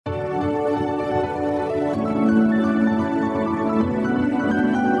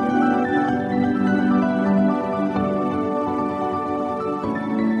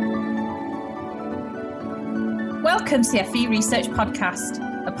Welcome to the FE Research Podcast,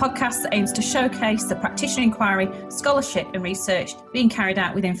 a podcast that aims to showcase the practitioner inquiry, scholarship and research being carried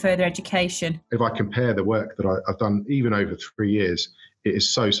out within further education. If I compare the work that I've done even over 3 years, it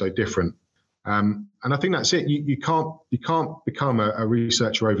is so different. And I think that's it. You can't become a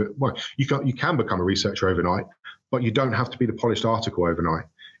researcher you can become a researcher overnight, but you don't have to be the polished article overnight.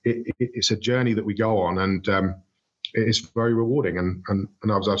 It's a journey that we go on, and it is very rewarding. And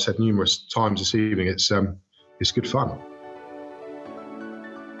as I've said numerous times this evening, it's good fun.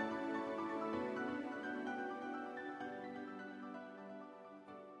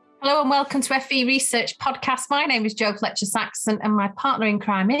 Hello and welcome to FE Research Podcast. My name is Jo Fletcher-Saxon and my partner in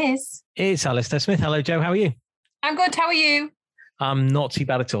crime is... It's Alistair Smith. Hello, Jo. How are you? I'm good. How are you? I'm not too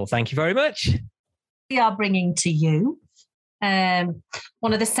bad at all. Thank you very much. We are bringing to you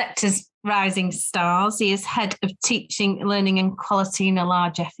one of the sector's rising stars. He is head of teaching, learning and quality in a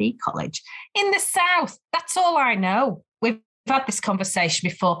large FE college in the south. That's all I know. We've had this conversation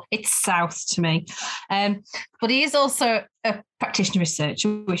before. It's south to me. But he is also a practitioner researcher,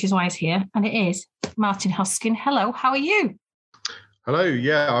 which is why he's here. And it is Martin Hoskin. Hello, how are you? Hello.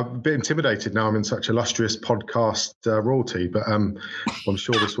 Yeah, I'm a bit intimidated now. I'm in such illustrious podcast royalty, but I'm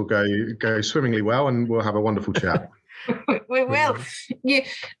sure this will go swimmingly well and we'll have a wonderful chat. We will.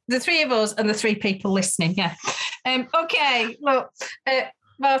 The three of us and the three people listening. Yeah. Okay. Look,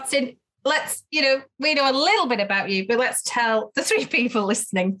 Martin, we know a little bit about you, but let's tell the three people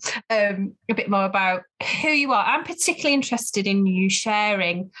listening a bit more about who you are. I'm particularly interested in you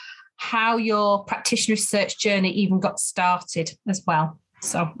sharing how your practitioner research journey even got started as well.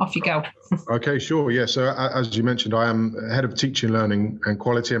 So off you go. Okay, sure. Yeah. So as you mentioned, I am head of teaching, learning and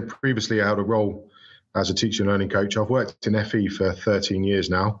quality, and previously I had a role as a teaching and learning coach. I've worked in FE for 13 years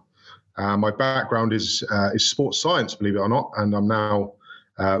now. My background is sports science, believe it or not, and I'm now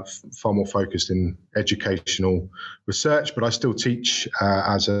far more focused in educational research, but I still teach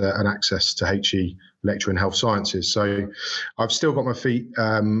as an access to HE lecture in health sciences. So I've still got my feet,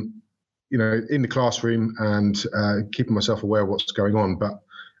 in the classroom and keeping myself aware of what's going on, but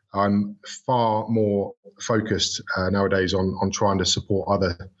I'm far more focused nowadays on trying to support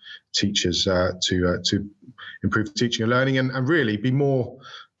other teachers to improve teaching and learning and really be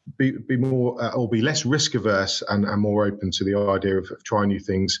less risk averse and more open to the idea of trying new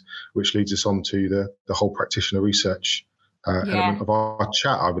things, which leads us on to the whole practitioner research element of our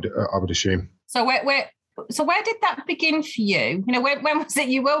chat. I would assume. So where did that begin for you? When was it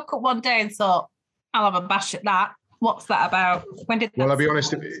you woke up one day and thought, I'll have a bash at that? What's that about? When did that Well, I'll be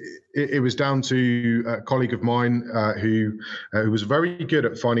honest, it was down to a colleague of mine who was very good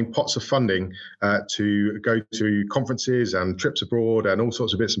at finding pots of funding to go to conferences and trips abroad and all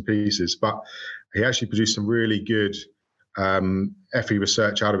sorts of bits and pieces. But he actually produced some really good FE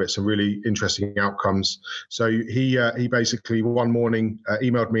research out of it, some really interesting outcomes. So he basically one morning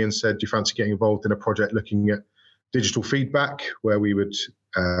emailed me and said, do you fancy getting involved in a project looking at digital feedback, where we would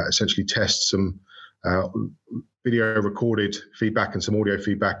essentially test some video recorded feedback and some audio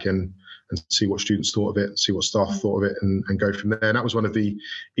feedback and see what students thought of it, see what staff thought of it, and go from there. And that was one of the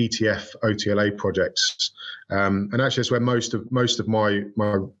ETF OTLA projects. And actually, that's where most of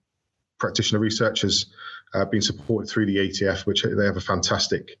my practitioner research has been supported through the ETF, which they have a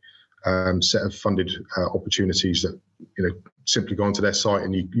fantastic set of funded opportunities that simply go onto their site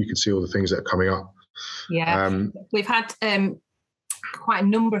and you can see all the things that are coming up. Yeah, we've had quite a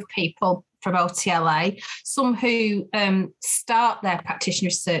number of people from OTLA, some who start their practitioner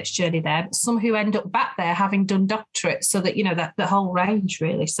research journey there, but some who end up back there having done doctorates, so that, that the whole range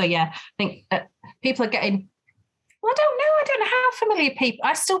really. So yeah, I think people are getting, I don't know how familiar people,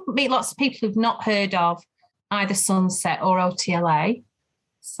 I still meet lots of people who've not heard of either Sunset or OTLA.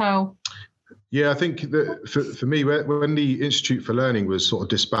 So... Yeah, I think that for me, when the Institute for Learning was sort of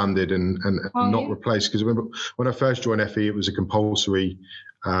disbanded and not replaced, because remember when I first joined FE, it was a compulsory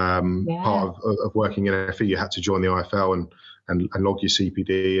part of working in FE. You had to join the IFL and log your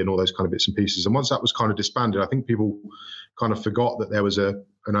CPD and all those kind of bits and pieces. And once that was kind of disbanded, I think people kind of forgot that there was an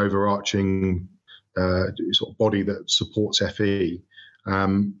overarching sort of body that supports FE.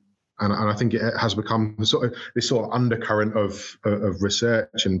 And I think it has become this sort of undercurrent of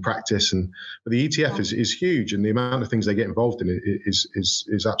research and practice. But the ETF is huge, and the amount of things they get involved in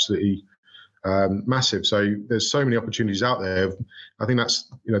is absolutely massive. So there's so many opportunities out there. I think that's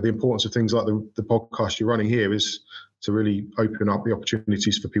the importance of things like the podcast you're running here is to really open up the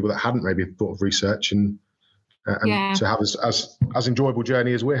opportunities for people that hadn't maybe thought of research and to have as enjoyable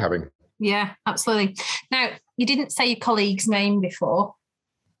journey as we're having. Yeah, absolutely. Now, you didn't say your colleague's name before.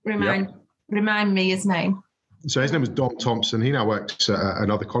 Remind me his name. So his name is Dom Thompson. He now works at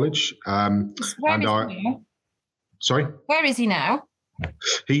another college. Sorry? Where is he now?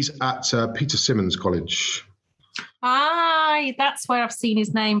 He's at Peter Symonds College. That's where I've seen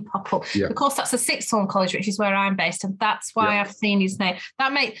his name pop up. Yeah. Of course, that's a sixth form college, which is where I'm based, and that's why I've seen his name.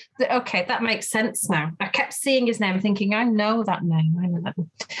 That makes sense now. I kept seeing his name, thinking, I know that name.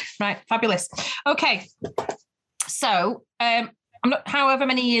 Right, fabulous. Okay, so however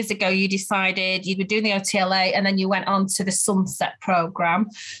many years ago you decided you were doing the OTLA, and then you went on to the Sunset program,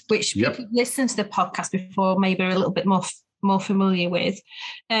 which people who listened to the podcast before maybe are a little bit more familiar with.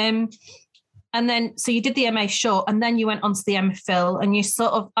 And then, so you did the MA short, and then you went on to the MPhil, and you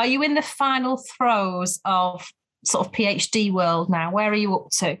are you in the final throes of sort of PhD world now? Where are you up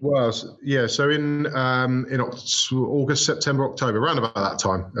to? Well, yeah, so in August, September, October, around about that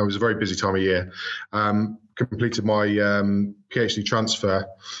time, it was a very busy time of year, completed my PhD transfer.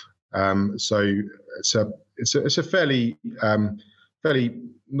 So it's a fairly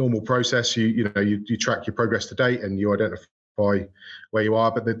normal process. You track your progress to date and you identify where you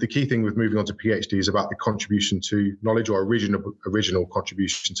are, but the key thing with moving on to PhD is about the contribution to knowledge, or original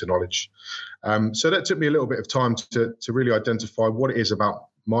contribution to knowledge. So that took me a little bit of time to really identify what it is about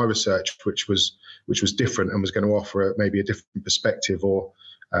my research which was different and was going to offer maybe a different perspective, or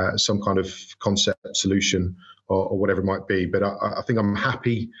some kind of concept solution, or whatever it might be. But I think I'm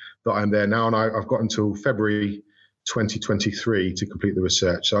happy that I'm there now, and I've got until February 2023 to complete the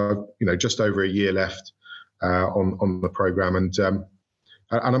research. So just over a year left on the program, and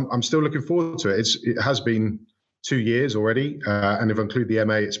I'm still looking forward to it. It has been 2 years already, and if I include the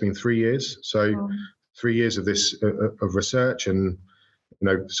MA, it's been 3 years. So 3 years of this of research, and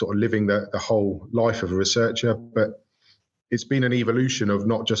sort of living the whole life of a researcher. But it's been an evolution of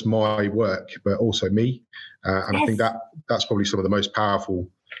not just my work, but also me, and I think that's probably some of the most powerful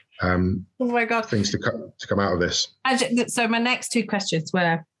oh my God, things to come out of this. So my next two questions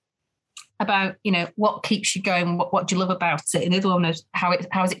were about, what keeps you going, what do you love about it? And the other one is how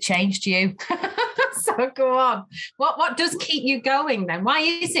has it changed you? So go on. What does keep you going then? Why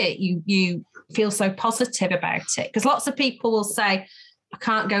is it you feel so positive about it? Because lots of people will say, I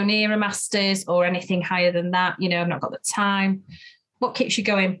can't go near a master's or anything higher than that. I've not got the time. What keeps you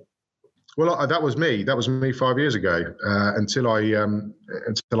going? Well, that was me. That was me 5 years ago, until I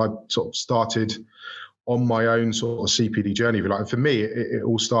sort of started on my own sort of CPD journey, if you like. And for me, it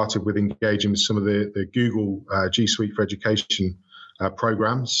all started with engaging with some of the Google G Suite for Education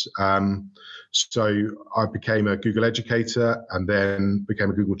programs. So I became a Google educator, and then became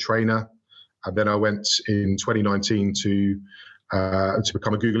a Google trainer. And then I went in 2019 to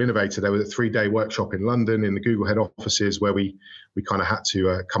become a Google innovator. There was a 3-day workshop in London in the Google head offices, where we kind of had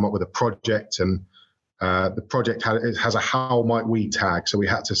to come up with a project, and the project has a how might we tag. So we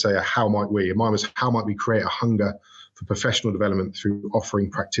had to say a how might we, and mine was how might we create a hunger for professional development through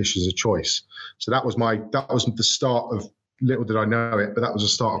offering practitioners a choice. So that was the start of, little did I know it, but that was the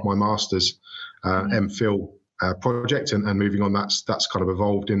start of my master's MPhil project, and moving on, that's kind of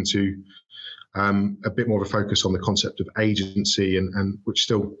evolved into a bit more of a focus on the concept of agency, and which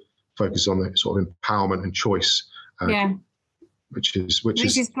still focuses on the sort of empowerment and choice. Which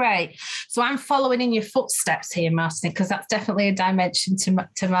is great. So I'm following in your footsteps here, Martin, because that's definitely a dimension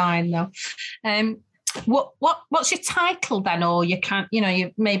to mine, though. What's your title then, or your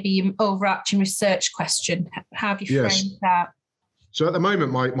overarching research question? How have you framed that? So at the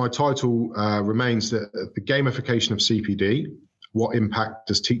moment, my title remains the gamification of CPD. What impact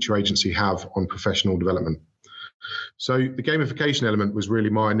does teacher agency have on professional development? So the gamification element was really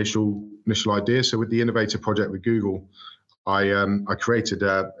my initial idea. So with the Innovator project with Google, I created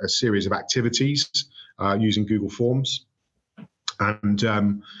a series of activities using Google Forms, and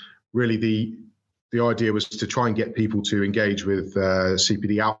really the idea was to try and get people to engage with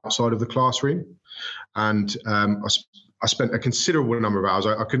CPD outside of the classroom. And I spent a considerable number of hours,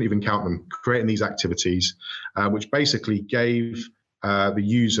 I couldn't even count them, creating these activities, which basically gave the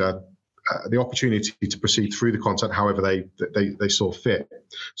user the opportunity to proceed through the content however they saw fit.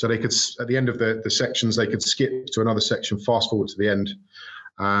 So they could, at the end of the sections, they could skip to another section, fast forward to the end,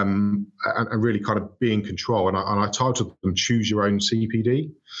 and really kind of be in control. And I titled them "Choose Your Own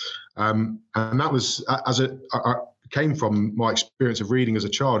CPD," and that was I came from my experience of reading as a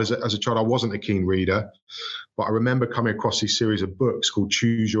child. As a child, I wasn't a keen reader, but I remember coming across these series of books called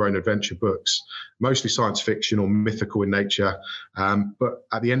Choose Your Own Adventure books, mostly science fiction or mythical in nature. But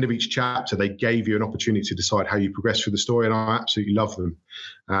at the end of each chapter, they gave you an opportunity to decide how you progress through the story, and I absolutely love them.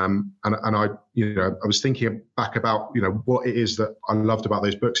 And I was thinking back about what it is that I loved about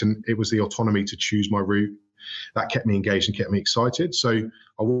those books, and it was the autonomy to choose my route. That kept me engaged and kept me excited. So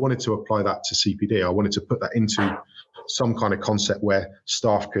I wanted to apply that to CPD. I wanted to put that into some kind of concept where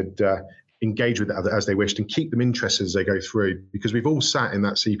staff could engage with it as they wished and keep them interested as they go through. Because we've all sat in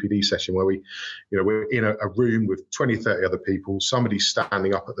that CPD session where we're in a room with 20, 30 other people, somebody's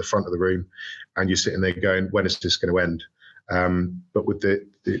standing up at the front of the room, and you're sitting there going, when is this going to end? But with the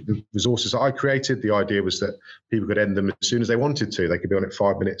resources that I created, the idea was that people could end them as soon as they wanted to. They could be on it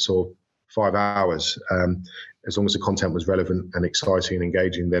 5 minutes or 5 hours. As long as the content was relevant and exciting and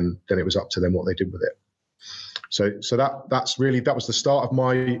engaging, then it was up to them what they did with it. So that was the start of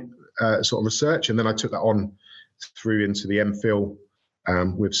my sort of research, and then I took that on through into the MPhil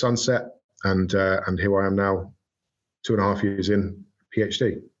with Sunset, and here I am now, 2.5 years in,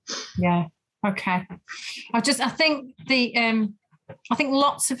 PhD. Yeah. Okay. I think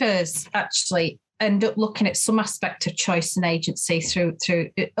lots of us actually end up looking at some aspect of choice and agency through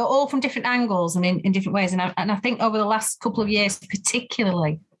all from different angles and in different ways. And I think over the last couple of years,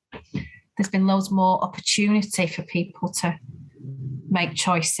 particularly, there's been loads more opportunity for people to make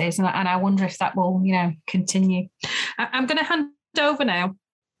choices. And I wonder if that will, continue. I'm going to hand over now.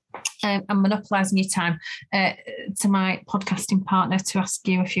 I'm monopolising your time to my podcasting partner to ask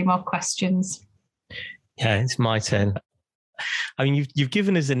you a few more questions. Yeah, it's my turn. I mean, you've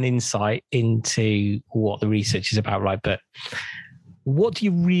given us an insight into what the research is about, right? But what do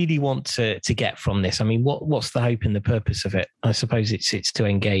you really want to get from this? I mean, what's the hope and the purpose of it? I suppose it's to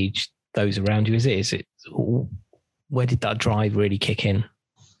engage those around you. Is it? Where did that drive really kick in?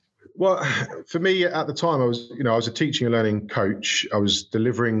 Well, for me at the time, I was a teaching and learning coach. I was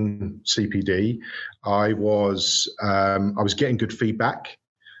delivering CPD. I was getting good feedback,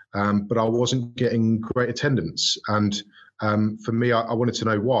 but I wasn't getting great attendance. And for me, I wanted to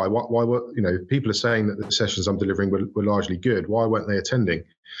know why. Why were people are saying that the sessions I'm delivering were largely good. Why weren't they attending?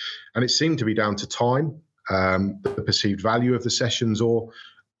 And it seemed to be down to time, the perceived value of the sessions, or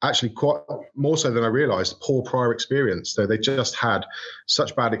actually quite more so than I realized, poor prior experience. They just had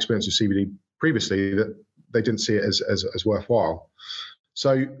such bad experience with CPD previously that they didn't see it as worthwhile.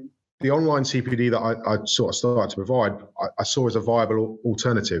 So the online CPD that I sort of started to provide, I saw as a viable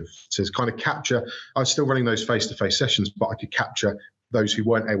alternative to kind of capture. I was still running those face-to-face sessions, but I could capture those who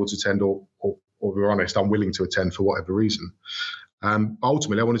weren't able to attend or were honest, unwilling to attend for whatever reason.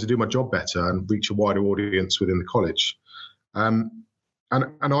 Ultimately, I wanted to do my job better and reach a wider audience within the college.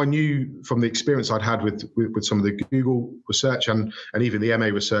 And I knew from the experience I'd had with some of the Google research and even the MA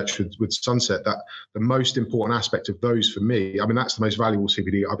research with Sunset that the most important aspect of those for me, I mean, that's the most valuable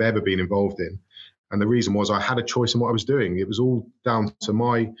CPD I've ever been involved in. And the reason was I had a choice in what I was doing. It was all down to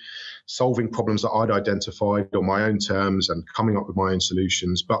my solving problems that I'd identified on my own terms and coming up with my own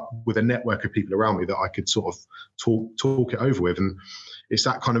solutions, but with a network of people around me that I could sort of talk it over with. And it's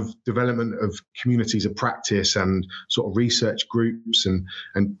that kind of development of communities of practice and sort of research groups. And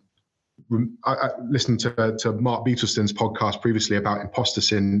I listened to Mark Beetlestone's podcast previously about imposter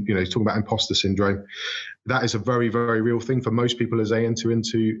syndrome, talking about imposter syndrome. That is a very, very real thing for most people as they enter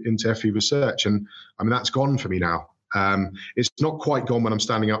into FE research. And I mean, that's gone for me now. It's not quite gone when I'm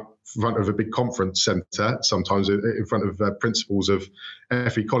standing up in front of a big conference centre, sometimes in front of principals of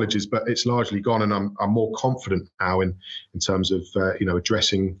FE colleges, but it's largely gone, and I'm more confident now in terms of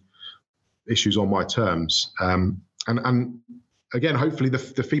addressing issues on my terms. And again, hopefully the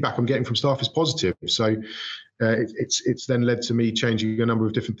feedback I'm getting from staff is positive. So it's then led to me changing a number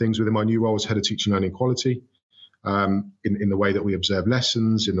of different things within my new role as head of teaching and learning quality, in the way that we observe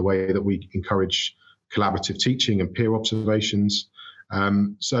lessons, in the way that we encourage collaborative teaching and peer observations.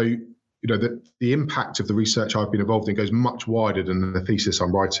 So the impact of the research I've been involved in goes much wider than the thesis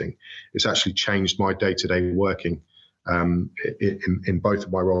I'm writing. It's actually changed my day-to-day working in both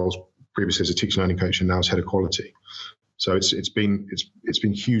of my roles, previously as a teaching and learning coach and now as head of quality. So it's been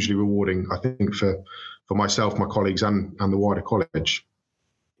hugely rewarding, I think, for myself, my colleagues, and the wider college.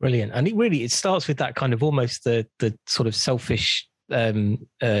 Brilliant. And it starts with that kind of almost the sort of selfish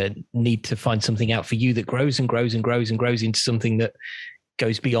need to find something out for you that grows and grows and grows and grows into something that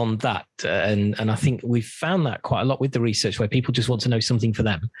goes beyond that. And I think we've found that quite a lot with the research, where people just want to know something for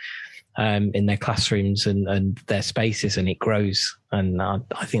them in their classrooms and their spaces, and it grows. And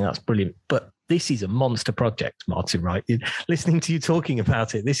I think that's brilliant. But this is a monster project, Martin, right? Listening to you talking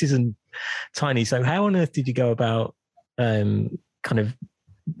about it, this isn't tiny. So how on earth did you go about kind of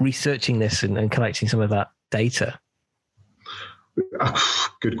researching this and collecting some of that data?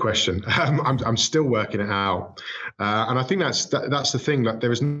 Good question. I'm still working it out, and I think that's the thing. That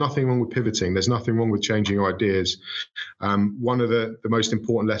there is nothing wrong with pivoting. There's nothing wrong with changing your ideas. One of the most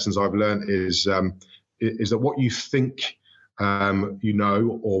important lessons I've learned is that what you think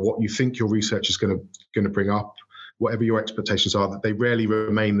or what you think your research is going to bring up, whatever your expectations are, that they rarely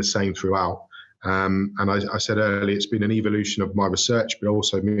remain the same throughout. And I said earlier, it's been an evolution of my research, but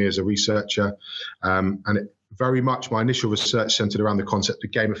also me as a researcher. And it very much, my initial research centered around the concept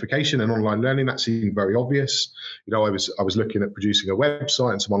of gamification and online learning. That seemed very obvious. I was looking at producing a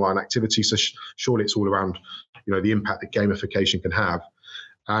website and some online activity. So surely it's all around, the impact that gamification can have.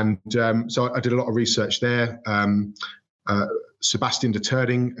 And so I did a lot of research there. Sebastian de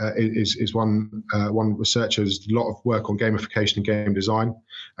Turding is one researcher. There's a lot of work on gamification and game design,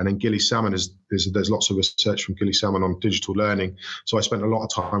 and then Gilly Salmon there's lots of research from Gilly Salmon on digital learning. So I spent a lot of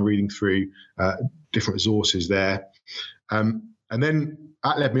time reading through different resources there, and then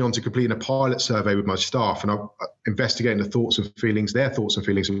that led me on to completing a pilot survey with my staff, and I investigating their thoughts and feelings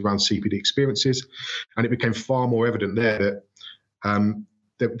around CPD experiences, and it became far more evident there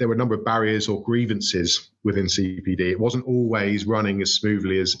that there were a number of barriers or grievances within CPD. It wasn't always running as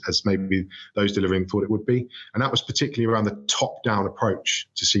smoothly as maybe those delivering thought it would be. And that was particularly around the top-down approach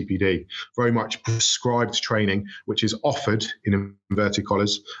to CPD, very much prescribed training, which is offered in inverted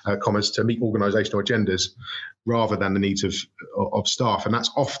commas to meet organisational agendas rather than the needs of staff. And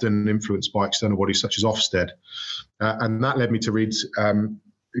that's often influenced by external bodies such as Ofsted. And that led me to read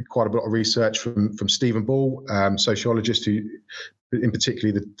quite a lot of research from Stephen Ball, sociologist, who in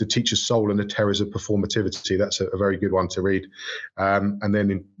particular the teacher's soul and the terrors of performativity. That's a very good one to read. And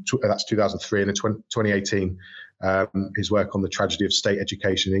then that's 2003, and in 2018, his work on the tragedy of state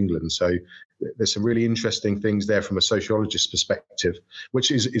education in England. So there's some really interesting things there from a sociologist's perspective,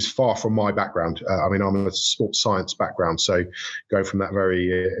 which is far from my background. I'm a sports science background, so going from that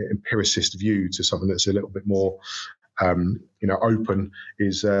very empiricist view to something that's a little bit more open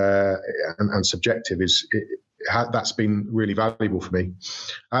and subjective that's been really valuable for me.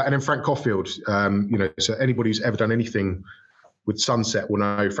 And then Frank Coffield, so anybody who's ever done anything with Sunset will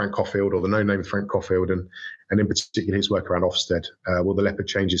know Frank Coffield, or the no name Frank Coffield, and in particular his work around Ofsted. The leopard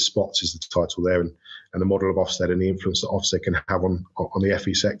changes spots is the title there, and the model of Ofsted and the influence that Ofsted can have on the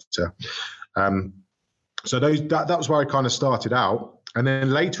FE sector. So that was where I kind of started out. And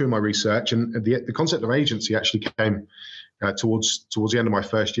then later in my research, and the concept of agency actually came towards the end of my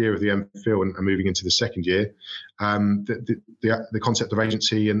first year of the MPhil and moving into the second year. The concept of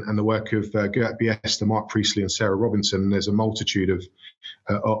agency and the work of Gert Biester, Mark Priestley, and Sarah Robinson. There's a multitude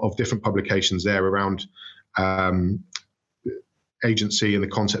of different publications there around agency and the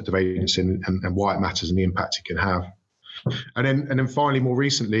concept of agency and why it matters and the impact it can have. And then finally, more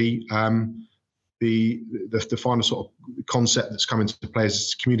recently, the final sort of concept that's come into play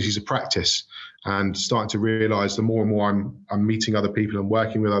is communities of practice, and starting to realise the more and more I'm meeting other people and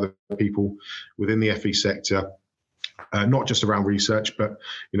working with other people within the FE sector, not just around research, but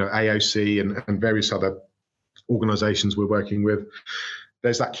AOC and various other organisations we're working with.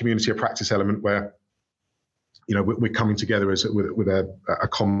 There's that community of practice element where we're coming together with a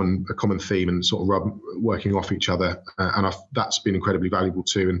common theme and sort of working off each other, and that's been incredibly valuable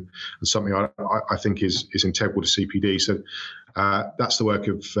too, and something I think is integral to CPD. So that's the work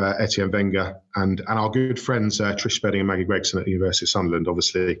of Etienne Wenger and our good friends Trish Spedding and Maggie Gregson at the University of Sunderland.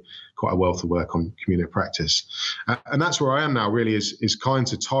 Obviously, quite a wealth of work on community practice, and that's where I am now. Really, is kind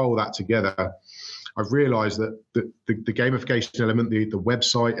to tie all that together. I've realised that the gamification element, the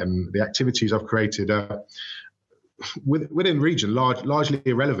website, and the activities I've created within region largely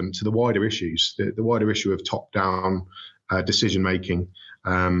irrelevant to the wider issues, the wider issue of top-down decision making,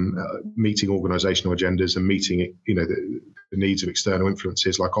 meeting organisational agendas and meeting the needs of external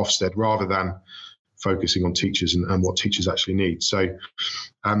influences like Ofsted, rather than focusing on teachers and what teachers actually need. So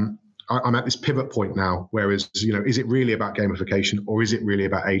I'm at this pivot point now, whereas is it really about gamification, or is it really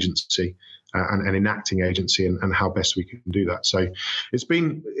about agency and enacting agency and how best we can do that? So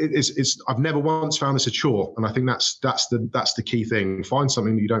I've never once found this a chore, and I think that's the key thing. Find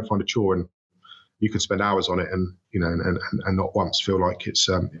something that you don't find a chore, and you can spend hours on it, and not once feel like it's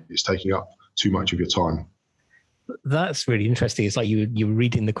taking up too much of your time. That's really interesting. It's like you were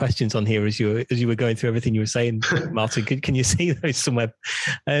reading the questions on here as you were going through everything you were saying, Martin. Can you see those somewhere?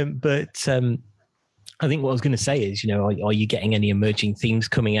 I think what I was going to say is, are you getting any emerging themes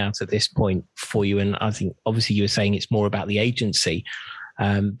coming out at this point for you? And I think obviously you were saying it's more about the agency,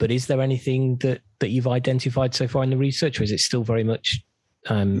 but is there anything that you've identified so far in the research, or is it still very much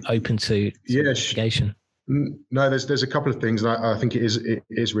open to investigation? No, there's a couple of things, and I think it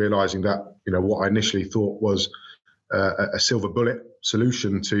is realising that what I initially thought was a silver bullet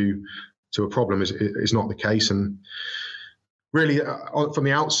solution to a problem is not the case. And really, from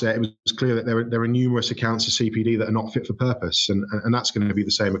the outset, it was clear that there are numerous accounts of CPD that are not fit for purpose, and that's going to be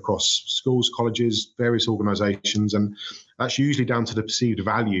the same across schools, colleges, various organisations, and that's usually down to the perceived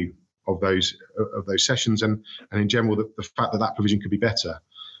value of those sessions, and in general the fact that provision could be better.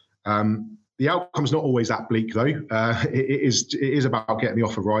 The outcome's not always that bleak, though. It is about getting the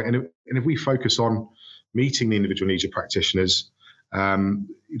offer right, and if we focus on meeting the individual needs of practitioners, that's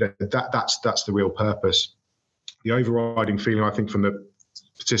the real purpose. The overriding feeling, I think, from the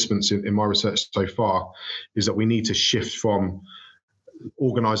participants in my research so far is that we need to shift from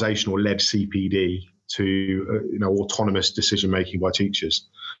organisational led CPD to autonomous decision making by teachers,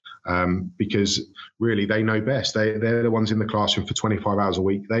 because really they know best. They're the ones in the classroom for 25 hours a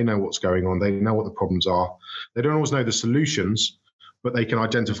week. They know what's going on. They know what the problems are. They don't always know the solutions, but they can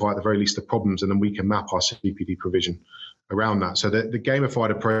identify at the very least the problems, and then we can map our CPD provision around that. So the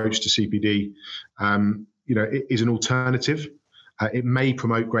gamified approach to CPD, it is an alternative. It may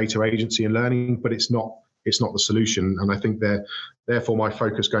promote greater agency and learning, but it's not the solution. And I think therefore my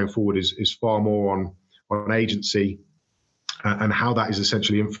focus going forward is far more on agency and how that is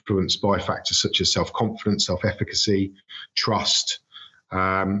essentially influenced by factors such as self-confidence, self-efficacy, trust.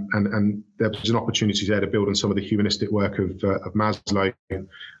 And there's an opportunity there to build on some of the humanistic work of Maslow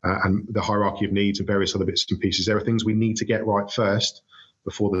and the hierarchy of needs and various other bits and pieces. There are things we need to get right first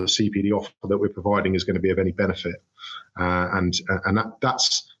before the CPD offer that we're providing is going to be of any benefit. And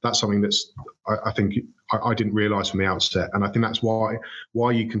that's something that's I think I didn't realise from the outset, and I think that's why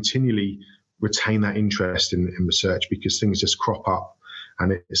you continually retain that interest in research, because things just crop up,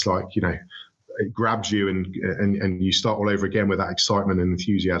 and it's like it grabs you and you start all over again with that excitement and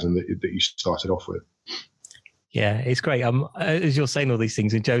enthusiasm that you started off with. Yeah, it's great. As you're saying all these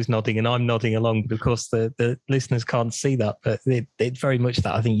things, and Joe's nodding and I'm nodding along, but of course the listeners can't see that, but it's very much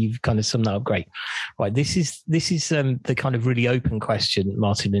that. I think you've kind of summed that up great. Right, this is the kind of really open question,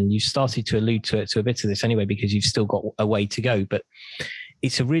 Martin, and you started to allude to a bit of this anyway, because you've still got a way to go, but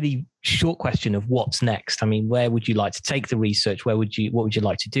it's a really short question of what's next. I mean, where would you like to take the research? What would you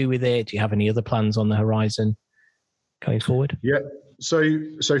like to do with it? Do you have any other plans on the horizon going forward? Yeah. So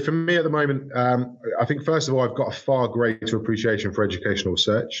for me at the moment, I think first of all, I've got a far greater appreciation for educational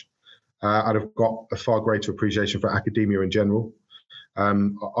research. And I've got a far greater appreciation for academia in general.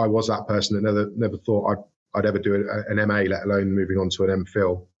 I was that person that never thought I'd ever do an MA, let alone moving on to an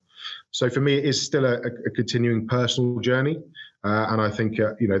MPhil. So for me, it is still a continuing personal journey. And I think,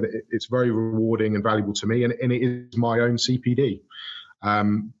 it's very rewarding and valuable to me, and it is my own CPD.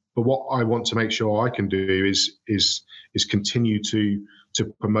 But what I want to make sure I can do is continue to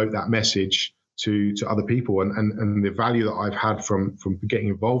promote that message to other people, and the value that I've had from getting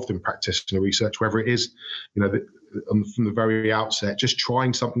involved in practitioner research, whether it is, from the very outset, just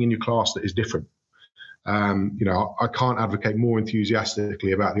trying something in your class that is different. I can't advocate more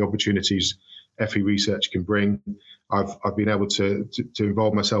enthusiastically about the opportunities FE research can bring. I've been able to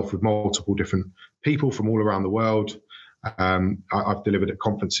involve myself with multiple different people from all around the world. I've delivered at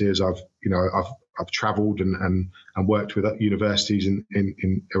conferences. I've travelled and worked with universities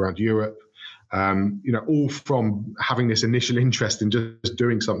in around Europe. All from having this initial interest in just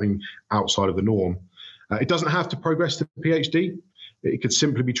doing something outside of the norm. It doesn't have to progress to PhD. It could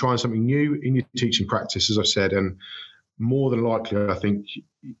simply be trying something new in your teaching practice, as I've said, and more than likely, I think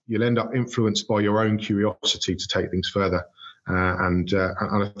you'll end up influenced by your own curiosity to take things further. And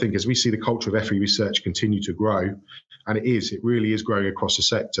I think as we see the culture of FE research continue to grow, and it really is growing across the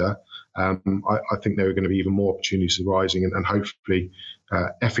sector, I think there are going to be even more opportunities arising, and hopefully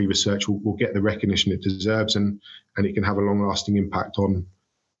FE research will get the recognition it deserves, and it can have a long-lasting impact on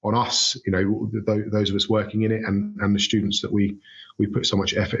us, those of us working in it, and the students that we put so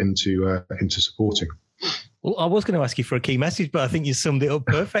much effort into supporting. Well, I was going to ask you for a key message, but I think you summed it up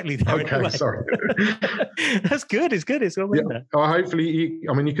perfectly there. Okay, anyway. Sorry. That's good. It's good. It's well in there. Hopefully,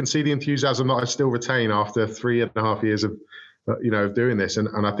 you can see the enthusiasm that I still retain after 3.5 years of doing this,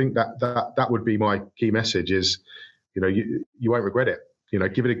 and I think that would be my key message is, you won't regret it.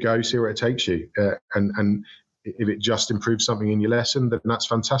 Give it a go, see where it takes you, and if it just improves something in your lesson, then that's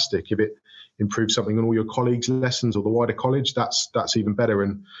fantastic. If it improves something in all your colleagues' lessons or the wider college, that's even better.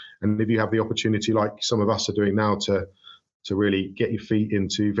 And if you have the opportunity, like some of us are doing now, to really get your feet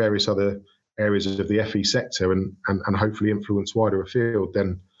into various other areas of the FE sector and hopefully influence wider afield,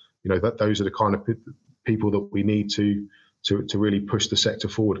 then those are the kind of people that we need to really push the sector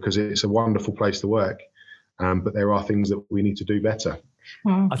forward, because it's a wonderful place to work. But there are things that we need to do better.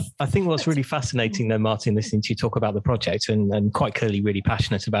 I think what's really fascinating, though, Martin, listening to you talk about the project and quite clearly really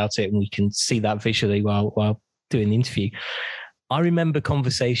passionate about it, and we can see that visually while doing the interview. I remember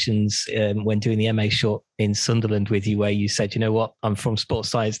conversations when doing the MA short in Sunderland with you, where you said, what, I'm from sports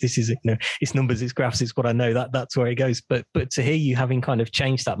science. This is, it's numbers, it's graphs, it's what I know. That's where it goes. But to hear you having kind of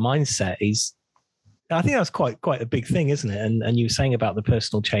changed that mindset I think that's quite a big thing, isn't it? And you were saying about the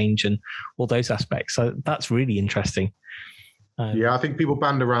personal change and all those aspects. So that's really interesting. I think people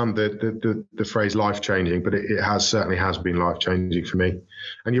band around the phrase life changing, but it has certainly been life changing for me.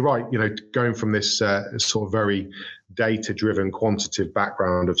 And you're right, going from this sort of very data driven quantitative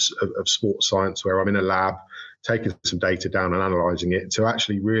background of sports science, where I'm in a lab taking some data down and analysing it, to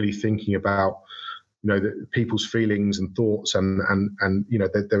actually really thinking about people's feelings and thoughts, and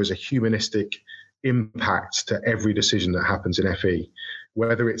that there is a humanistic impact to every decision that happens in FE,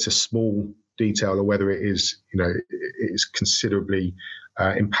 whether it's a small detail or whether it is it's considerably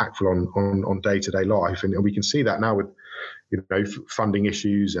impactful on day-to-day life. And we can see that now with funding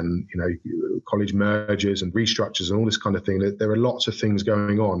issues and college mergers and restructures and all this kind of thing. That there are lots of things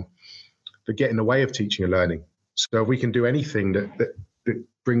going on that get in the way of teaching and learning. So if we can do anything that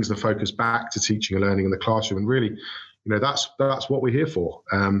brings the focus back to teaching and learning in the classroom, and really that's what we're here for,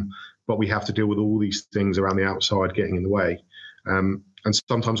 but we have to deal with all these things around the outside getting in the way. And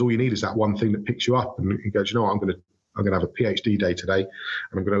sometimes all you need is that one thing that picks you up, and you go, do you know what, I'm going to have a PhD day today,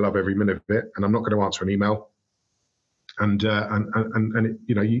 and I'm going to love every minute of it, and I'm not going to answer an email. And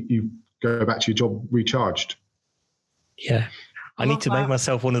you go back to your job recharged. Yeah, I need to make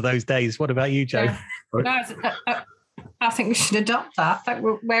myself one of those days. What about you, Joe? Yeah. I think we should adopt that. I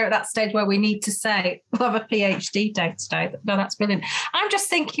think we're at that stage where we need to say, we'll have a PhD day today. No, that's brilliant. I'm just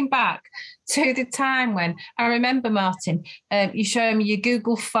thinking back to the time when I remember, Martin, you showed me your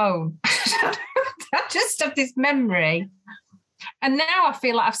Google phone. I just have this memory. And now I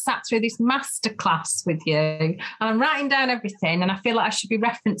feel like I've sat through this masterclass with you, and I'm writing down everything, and I feel like I should be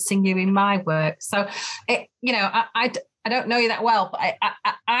referencing you in my work. So, I don't know you that well, but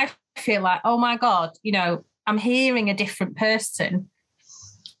I feel like, oh my God, I'm hearing a different person.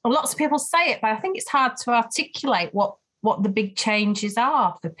 Well, lots of people say it, but I think it's hard to articulate what the big changes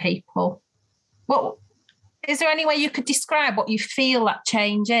are for people. Is there any way you could describe what you feel that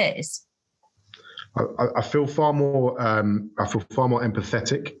change is? I feel far more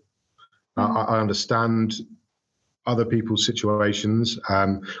empathetic. I understand other people's situations.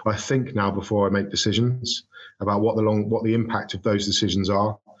 I think now before I make decisions about what the impact of those decisions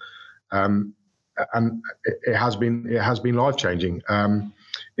are. And it has been life changing.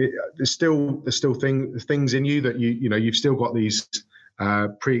 There's still things in you that you've still got these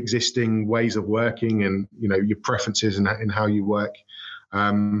pre-existing ways of working, and your preferences in how you work.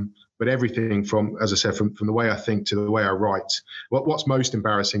 But everything from, as I said, from the way I think to the way I write. What's most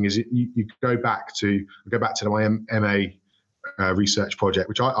embarrassing is you go back to my MA research project,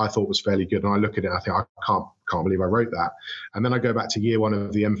 which I thought was fairly good, and I look at it and I think, I can't believe I wrote that. And then I go back to year one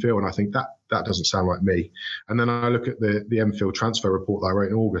of the MPhil and I think that doesn't sound like me. And then I look at the MPhil transfer report that I wrote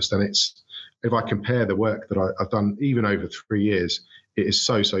in August, and if I compare the work that I've done even over 3 years, it is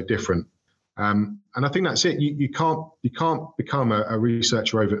so different. And I think that's it. You can't become a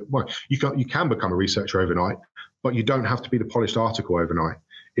researcher you can become a researcher overnight, but you don't have to be the polished article overnight.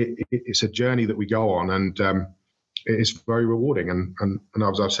 It's a journey that we go on, and it is very rewarding. And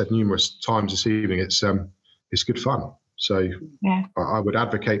as I've said numerous times this evening, it's good fun. So yeah. I would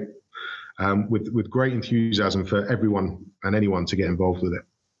advocate with great enthusiasm for everyone and anyone to get involved with it.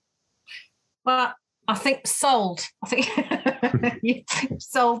 Well, I think sold. I think you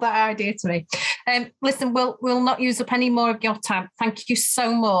sold that idea to me. Listen, we'll not use up any more of your time. Thank you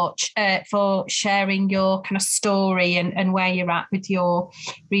so much for sharing your kind of story and where you're at with your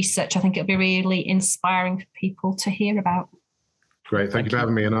research. I think it'll be really inspiring for people to hear about. Great. Thank you for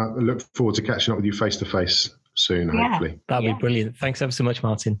having me. And I look forward to catching up with you face to face soon, hopefully. That'd be brilliant. Thanks ever so much,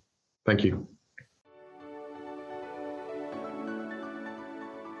 Martin. Thank you.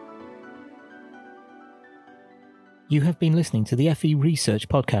 You have been listening to the FE Research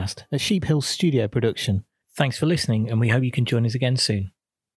Podcast, a Sheep Hill studio production. Thanks for listening, and we hope you can join us again soon.